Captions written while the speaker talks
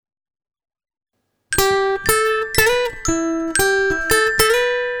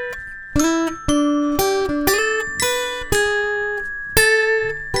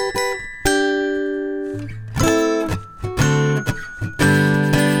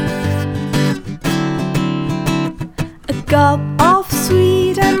cup of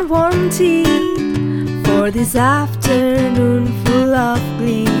sweet and warm tea for this afternoon full of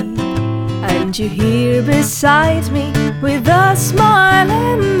glee. And you here beside me with a smile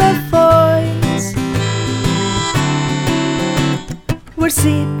and a voice. We're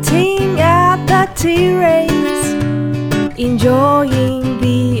sitting at the terrace, enjoying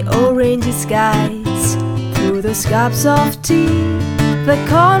the orange skies. Through those cups of tea, the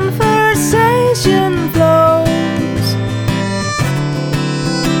conversation flows.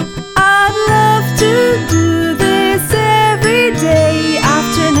 I'd love to do this every day,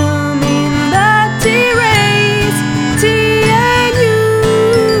 afternoon in the terrace. Tea and you,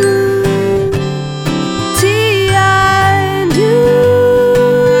 tea and you,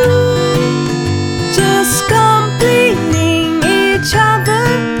 just completing each other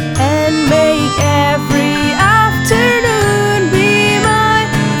and make every afternoon be my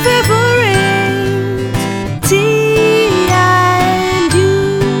favorite. Tea and you.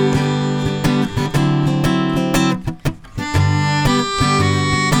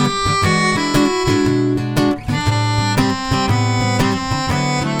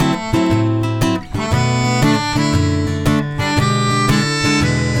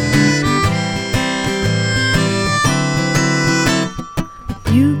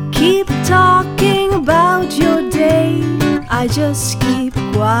 You keep talking about your day, I just keep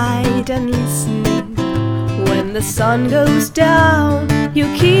quiet and listening. When the sun goes down, you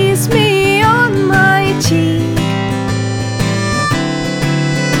kiss me on my cheek.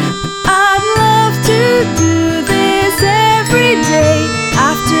 I'd love to do this every day,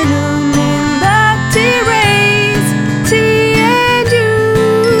 afternoon in the terrace. Tea and you,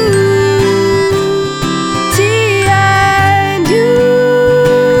 tea and you,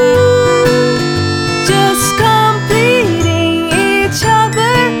 just completing each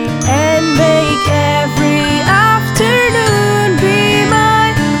other and make every afternoon be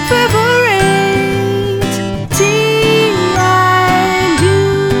my favorite. Tea and you.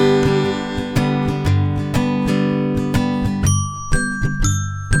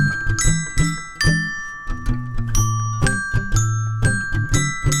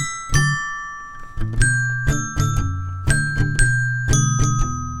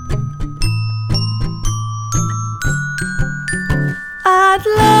 I'd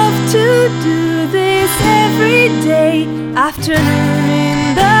love to do this every day, afternoon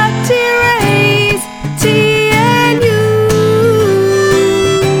in the terrace.